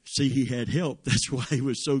 See, he had help. That's why he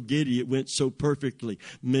was so giddy. It went so perfectly.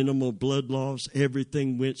 Minimal blood loss.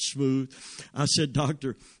 Everything went smooth. I said,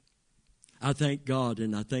 Doctor, I thank God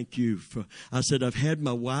and I thank you for, I said, I've had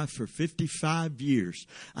my wife for 55 years.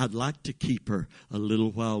 I'd like to keep her a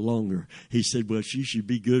little while longer. He said, well, she should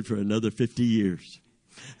be good for another 50 years.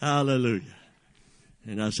 Hallelujah.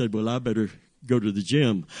 And I said, well, I better go to the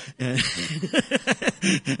gym and,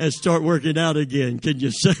 and start working out again. Can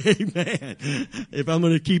you say amen? If I'm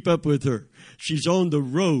going to keep up with her. She's on the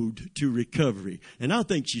road to recovery. And I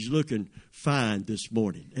think she's looking fine this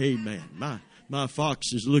morning. Amen. My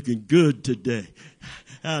fox is looking good today.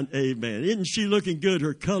 And amen. Isn't she looking good?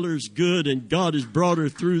 Her color's good, and God has brought her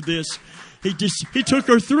through this. He took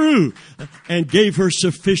her through and gave her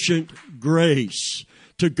sufficient grace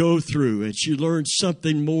to go through, and she learned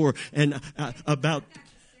something more and about.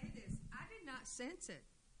 I did not sense it.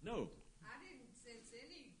 No. I didn't sense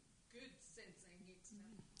any good sensing.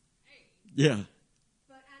 Yeah.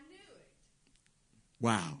 But I knew it.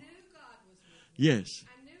 Wow. I knew God was with me. Yes.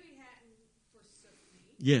 I knew He hadn't forsook me.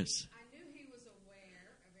 Yes. I knew He was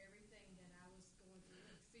aware of everything that I was going through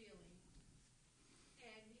and feeling.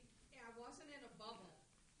 And I wasn't in a bubble.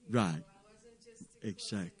 Right. I wasn't just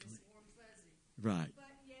Exactly. warm fuzzy. Right.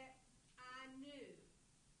 But yet I knew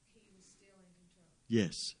He was still in control.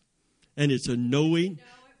 Yes. And it's a knowing,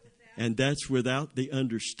 and that's without the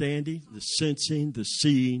understanding, the sensing, the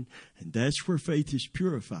seeing, and that's where faith is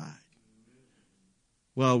purified.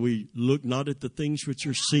 While we look not at the things which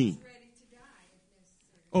are seen.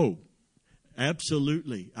 Oh,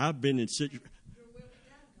 absolutely. I've been in situations.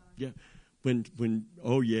 Yeah.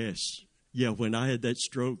 Oh yes. Yeah, when I had that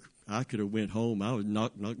stroke, I could have went home. I was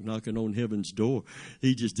knocking on heaven's door.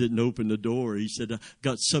 He just didn't open the door. He said, I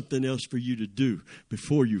got something else for you to do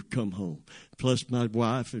before you come home. Plus my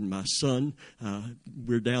wife and my son,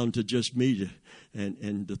 we're down to just me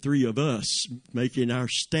and the three of us making our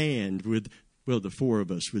stand with, well, the four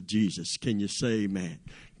of us with Jesus. Can you say amen?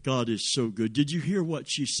 God is so good. Did you hear what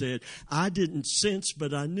she said? I didn't sense,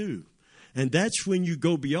 but I knew. And that's when you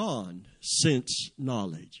go beyond sense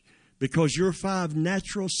knowledge. Because your five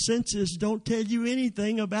natural senses don't tell you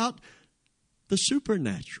anything about the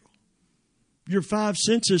supernatural. Your five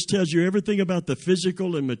senses tells you everything about the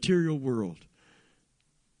physical and material world.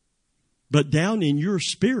 But down in your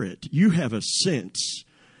spirit, you have a sense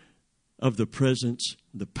of the presence,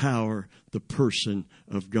 the power, the person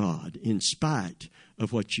of God, in spite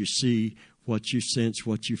of what you see, what you sense,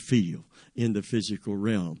 what you feel in the physical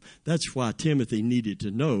realm. That's why Timothy needed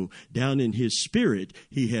to know down in his spirit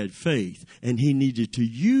he had faith, and he needed to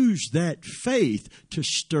use that faith to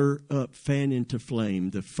stir up, fan into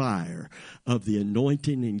flame the fire of the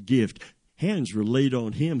anointing and gift. Hands were laid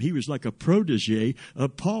on him. He was like a protege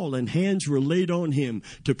of Paul, and hands were laid on him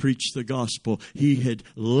to preach the gospel. He had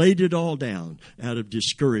laid it all down out of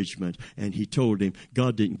discouragement, and he told him,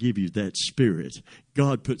 God didn't give you that spirit.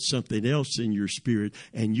 God put something else in your spirit,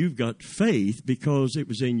 and you've got faith because it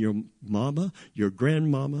was in your mama, your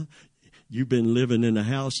grandmama. You've been living in a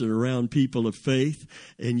house and around people of faith,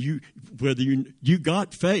 and you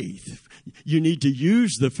got faith. You need to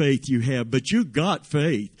use the faith you have, but you got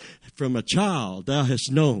faith. From a child thou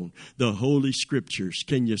hast known the Holy Scriptures.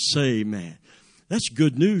 Can you say amen? That's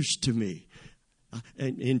good news to me.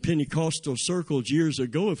 And in Pentecostal circles years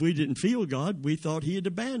ago, if we didn't feel God, we thought He had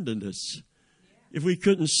abandoned us. If we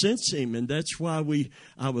couldn't sense Him, and that's why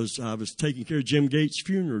I was taking care of Jim Gates'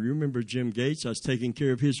 funeral. You remember Jim Gates? I was taking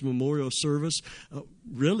care of his memorial service,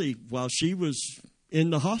 really while she was in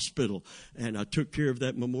the hospital, and I took care of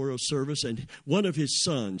that memorial service. And one of his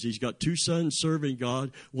sons, he's got two sons serving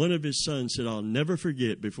God. One of his sons said, I'll never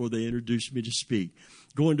forget, before they introduced me to speak,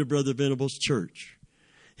 going to Brother Venable's church.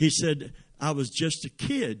 He said, I was just a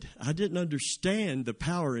kid. I didn't understand the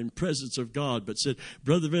power and presence of God, but said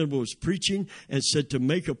Brother Venable was preaching and said to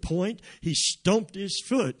make a point, he stomped his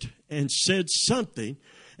foot and said something,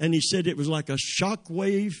 and he said it was like a shock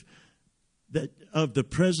wave of the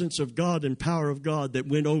presence of God and power of God that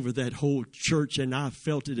went over that whole church, and I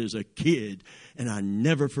felt it as a kid, and I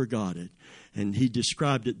never forgot it. And he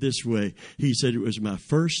described it this way. He said it was my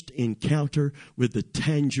first encounter with the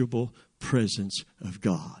tangible presence of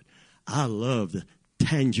God. I love the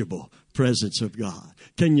tangible presence of God.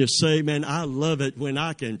 Can you say, man, I love it when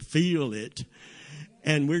I can feel it.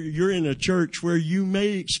 And you're in a church where you may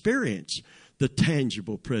experience the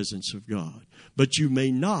tangible presence of God, but you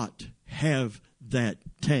may not have that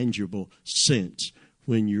tangible sense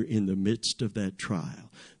when you're in the midst of that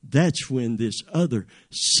trial. That's when this other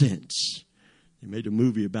sense. They made a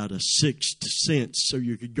movie about a sixth sense so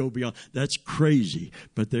you could go beyond. That's crazy.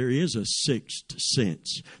 But there is a sixth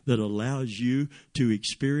sense that allows you to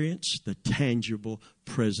experience the tangible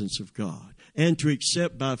presence of God and to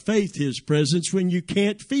accept by faith His presence when you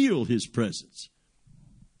can't feel His presence.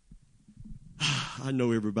 I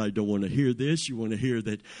know everybody don't want to hear this. You want to hear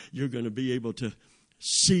that you're going to be able to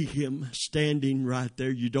see Him standing right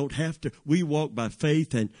there. You don't have to. We walk by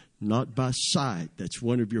faith and not by sight. That's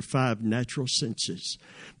one of your five natural senses.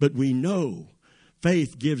 But we know.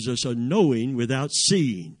 Faith gives us a knowing without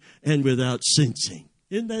seeing and without sensing.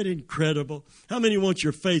 Isn't that incredible? How many want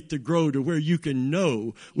your faith to grow to where you can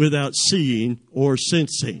know without seeing or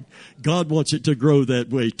sensing? God wants it to grow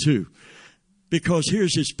that way too. Because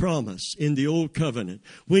here's His promise in the Old Covenant.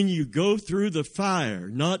 When you go through the fire,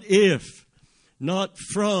 not if, not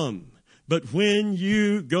from, but when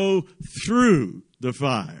you go through the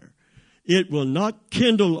fire, it will not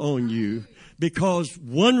kindle on you, because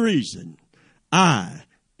one reason, I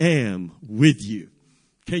am with you.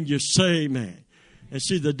 Can you say amen? And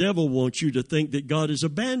see, the devil wants you to think that God has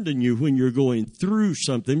abandoned you when you're going through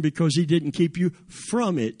something, because He didn't keep you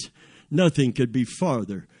from it. Nothing could be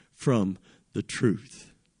farther from the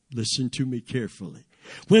truth. Listen to me carefully.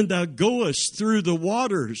 When thou goest through the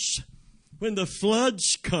waters, when the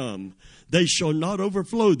floods come, they shall not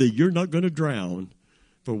overflow thee. You're not going to drown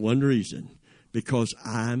for one reason, because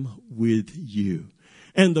I'm with you.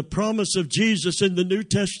 And the promise of Jesus in the New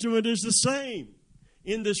Testament is the same.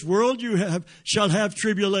 In this world you shall have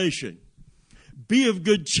tribulation. Be of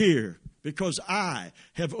good cheer, because I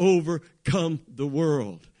have overcome the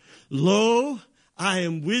world. Lo, I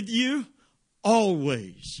am with you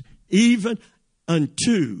always, even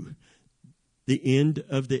unto the end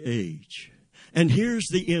of the age. And here's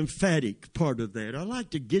the emphatic part of that. I like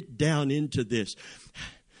to get down into this.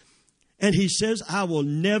 And he says, I will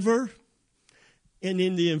never, and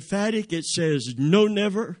in the emphatic it says, no,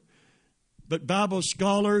 never. But Bible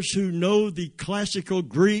scholars who know the classical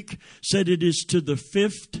Greek said it is to the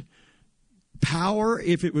fifth power,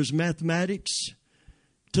 if it was mathematics,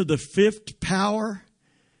 to the fifth power.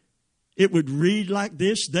 It would read like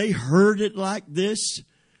this. They heard it like this.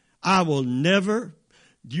 I will never.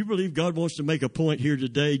 Do you believe God wants to make a point here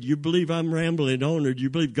today? Do you believe I'm rambling on, or do you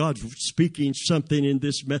believe God's speaking something in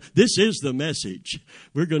this? This is the message.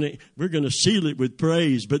 We're gonna seal it with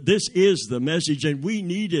praise, but this is the message, and we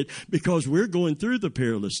need it because we're going through the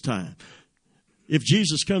perilous time. If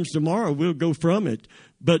Jesus comes tomorrow, we'll go from it.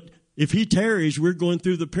 But if he tarries, we're going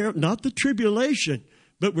through not the tribulation,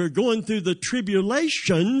 but we're going through the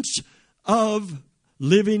tribulations of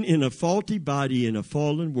living in a faulty body in a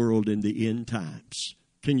fallen world in the end times.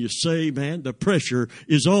 Can you say, man, the pressure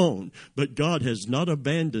is on, but God has not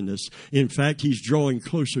abandoned us. In fact, he's drawing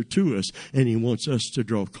closer to us, and he wants us to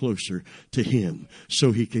draw closer to him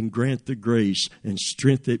so he can grant the grace and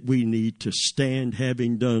strength that we need to stand,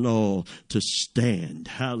 having done all to stand.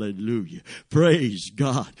 Hallelujah. Praise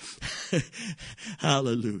God.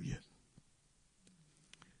 Hallelujah.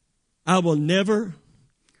 I will never,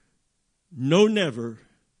 no, never,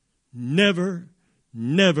 never,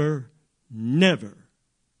 never, never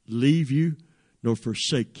leave you nor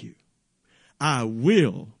forsake you. I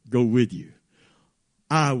will go with you.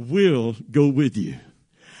 I will go with you.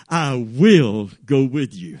 I will go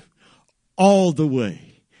with you all the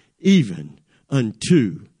way, even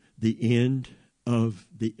unto the end of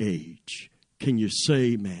the age. Can you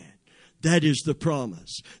say, man? That is the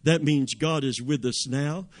promise. That means God is with us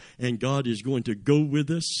now, and God is going to go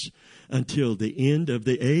with us until the end of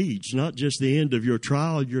the age, not just the end of your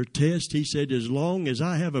trial, your test. He said, as long as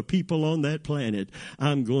I have a people on that planet,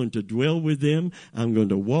 I'm going to dwell with them, I'm going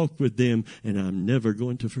to walk with them, and I'm never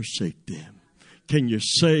going to forsake them. Can you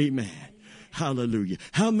say, man? Hallelujah.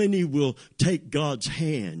 How many will take God's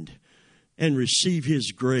hand and receive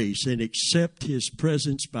his grace and accept his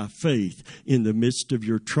presence by faith in the midst of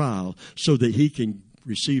your trial so that he can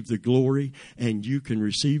receive the glory and you can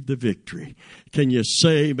receive the victory? Can you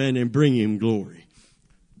say amen and bring him glory?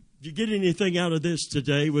 Did you get anything out of this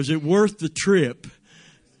today? Was it worth the trip?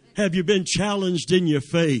 Have you been challenged in your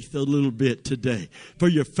faith a little bit today for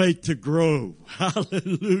your faith to grow?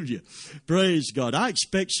 Hallelujah. Praise God. I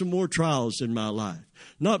expect some more trials in my life,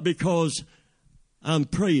 not because I'm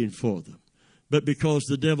praying for them, but because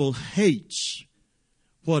the devil hates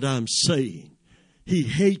what I'm saying. He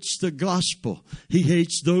hates the gospel. He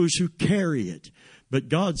hates those who carry it. But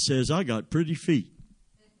God says, I got pretty feet.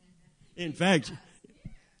 In fact,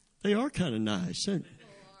 they are kind of nice.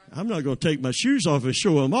 I'm not going to take my shoes off and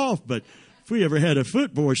show them off, but if we ever had a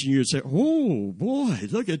foot abortion, you'd say, oh, boy,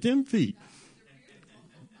 look at them feet.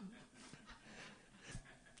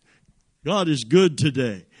 God is good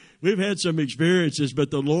today. We've had some experiences,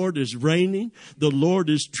 but the Lord is reigning. The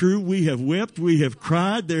Lord is true. We have wept. We have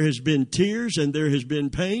cried. There has been tears and there has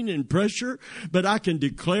been pain and pressure. But I can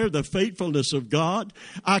declare the faithfulness of God.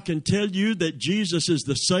 I can tell you that Jesus is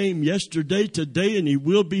the same yesterday, today, and he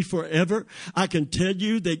will be forever. I can tell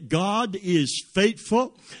you that God is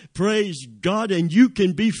faithful. Praise God. And you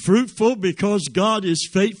can be fruitful because God is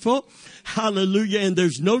faithful. Hallelujah. And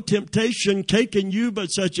there's no temptation taking you but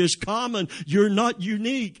such as common. You're not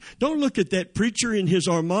unique. Don't look at that preacher in his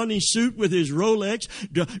Armani suit with his Rolex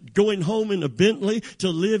going home in a Bentley to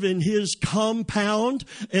live in his compound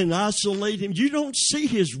and isolate him. You don't see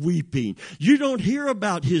his weeping. You don't hear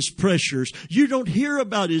about his pressures. You don't hear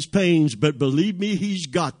about his pains, but believe me, he's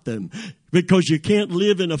got them. Because you can't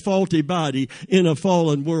live in a faulty body in a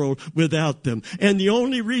fallen world without them. And the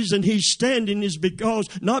only reason he's standing is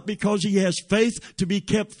not because he has faith to be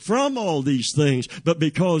kept from all these things, but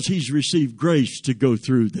because he's received grace to go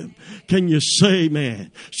through them. Can you say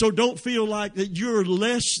amen? So don't feel like that you're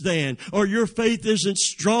less than or your faith isn't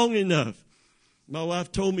strong enough. My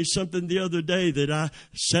wife told me something the other day that I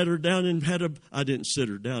sat her down and I didn't sit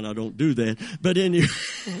her down. I don't do that. But anyway,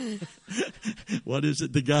 what is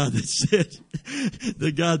it? The guy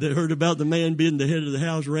that heard about the man being the head of the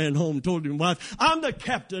house ran home and told his wife, I'm the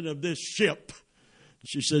captain of this ship.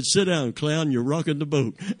 She said, sit down, clown, you're rocking the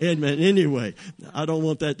boat. Amen. Anyway, I don't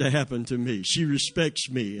want that to happen to me. She respects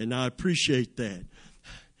me, and I appreciate that.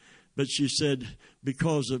 But she said,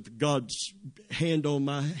 because of God's hand on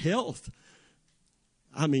my health,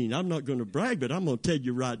 I mean, I'm not going to brag, but I'm going to tell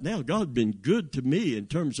you right now, God's been good to me in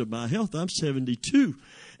terms of my health. I'm 72,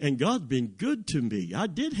 and God's been good to me. I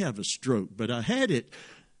did have a stroke, but I had it.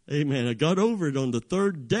 Amen. I got over it on the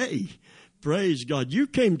third day. Praise God. You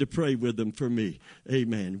came to pray with them for me.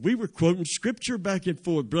 Amen. We were quoting Scripture back and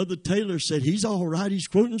forth. Brother Taylor said, he's all right. He's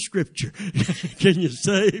quoting Scripture. Can you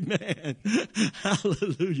say amen?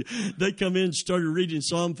 Hallelujah. They come in and started reading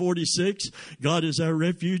Psalm 46. God is our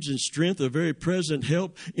refuge and strength, a very present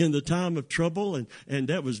help in the time of trouble. And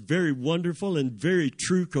that was very wonderful and very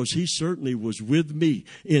true, because he certainly was with me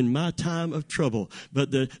in my time of trouble. But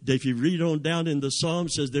if you read on down in the Psalm,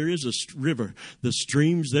 it says there is a river, the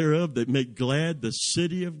streams thereof that make glad the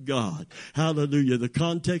city of God. Hallelujah. The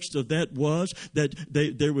context of that was that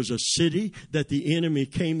there was a city that the enemy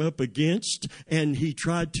came up against, and he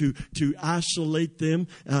tried to isolate them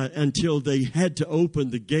until they had to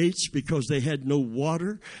open the gates because they had no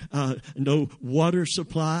water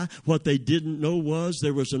supply. What they didn't know was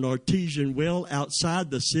there was an artesian well outside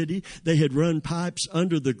the city. They had run pipes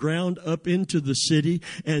under the ground up into the city,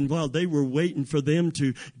 and while they were waiting for them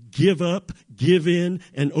to give up, give in,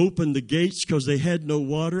 and open the gates because they had no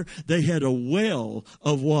water, they had a well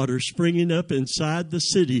of water springing up inside the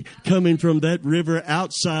city, coming from that river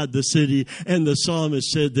outside the city. And the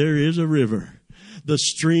psalmist said, there is a river, the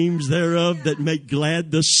streams thereof that make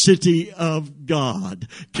glad the city of God.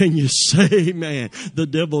 Can you say amen? The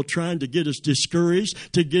devil trying to get us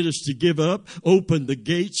discouraged, to get us to give up, open the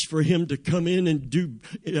gates for him to come in and do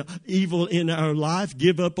evil in our life,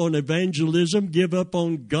 give up on evangelism, give up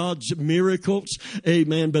on God's miracles.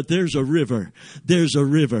 Amen. But there's a river. There's a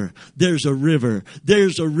river. There's a river.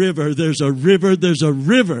 There's a river. There's a river. There's a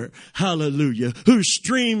river. Hallelujah. Whose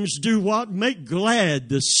streams do what? Make glad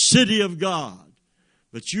the city of God.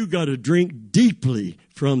 But you got to drink deeply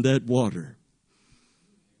from that water.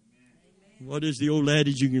 What is the old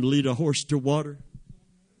adage? You can lead a horse to water.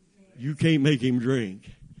 You can't make him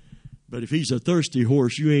drink. But if he's a thirsty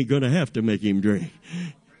horse, you ain't going to have to make him drink.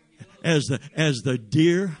 As the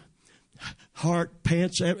deer heart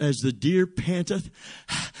pants, as the deer panteth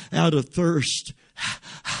out of thirst,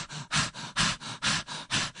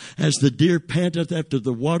 as the deer panteth after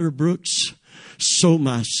the water brooks, so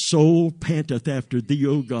my soul panteth after thee,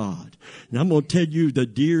 O God. And I'm going to tell you, the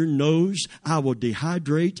deer knows I will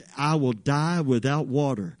dehydrate, I will die without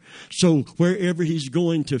water. So wherever he's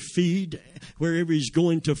going to feed, wherever he's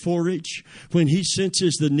going to forage, when he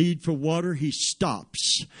senses the need for water, he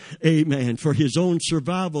stops. Amen. For his own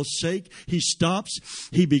survival's sake, he stops.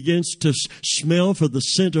 He begins to smell for the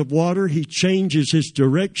scent of water. He changes his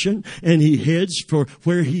direction, and he heads for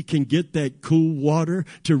where he can get that cool water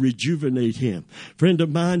to rejuvenate him. Friend of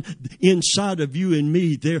mine, inside of you and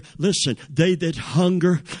me, listen, they that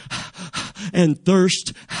hunger and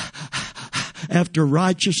thirst after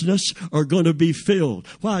righteousness are going to be filled.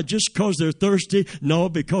 Why? Just because they're thirsty? No,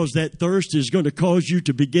 because that thirst is going to cause you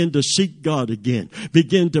to begin to seek God again,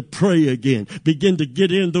 begin to pray again, begin to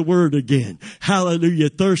get in the Word again. Hallelujah.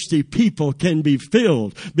 Thirsty people can be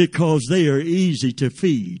filled because they are easy to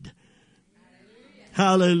feed.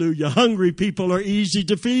 Hallelujah. Hungry people are easy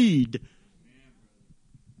to feed.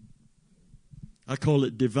 I call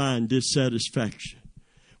it divine dissatisfaction.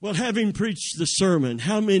 Well, having preached the sermon,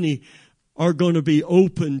 how many are going to be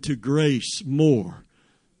open to grace more?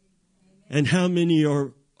 And how many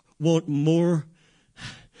want more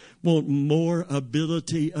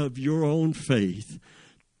ability of your own faith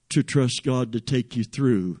to trust God to take you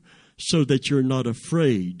through, so that you're not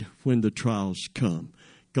afraid when the trials come?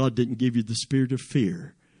 God didn't give you the spirit of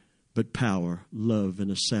fear, but power, love,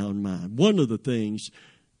 and a sound mind. One of the things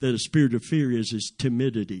that a spirit of fear is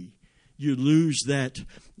timidity. You lose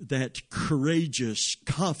that courageous,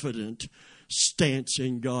 confident stance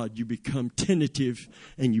in God. You become tentative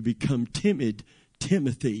and you become timid.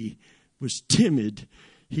 Timothy was timid.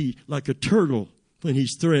 He, like a turtle, when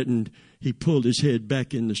he's threatened, he pulled his head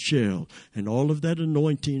back in the shell. And all of that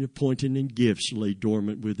anointing, appointing, and gifts lay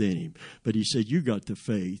dormant within him. But he said, you got the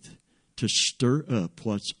faith to stir up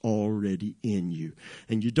what's already in you.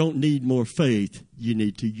 And you don't need more faith. You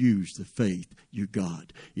need to use the faith you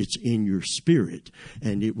got. It's in your spirit,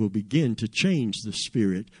 and it will begin to change the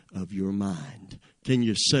spirit of your mind. Can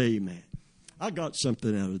you say amen? I got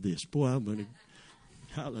something out of this. Boy, I'm going to,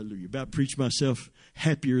 hallelujah, about preach myself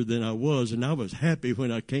happier than I was, and I was happy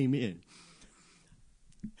when I came in.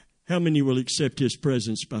 How many will accept his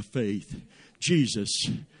presence by faith? Jesus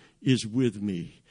is with me.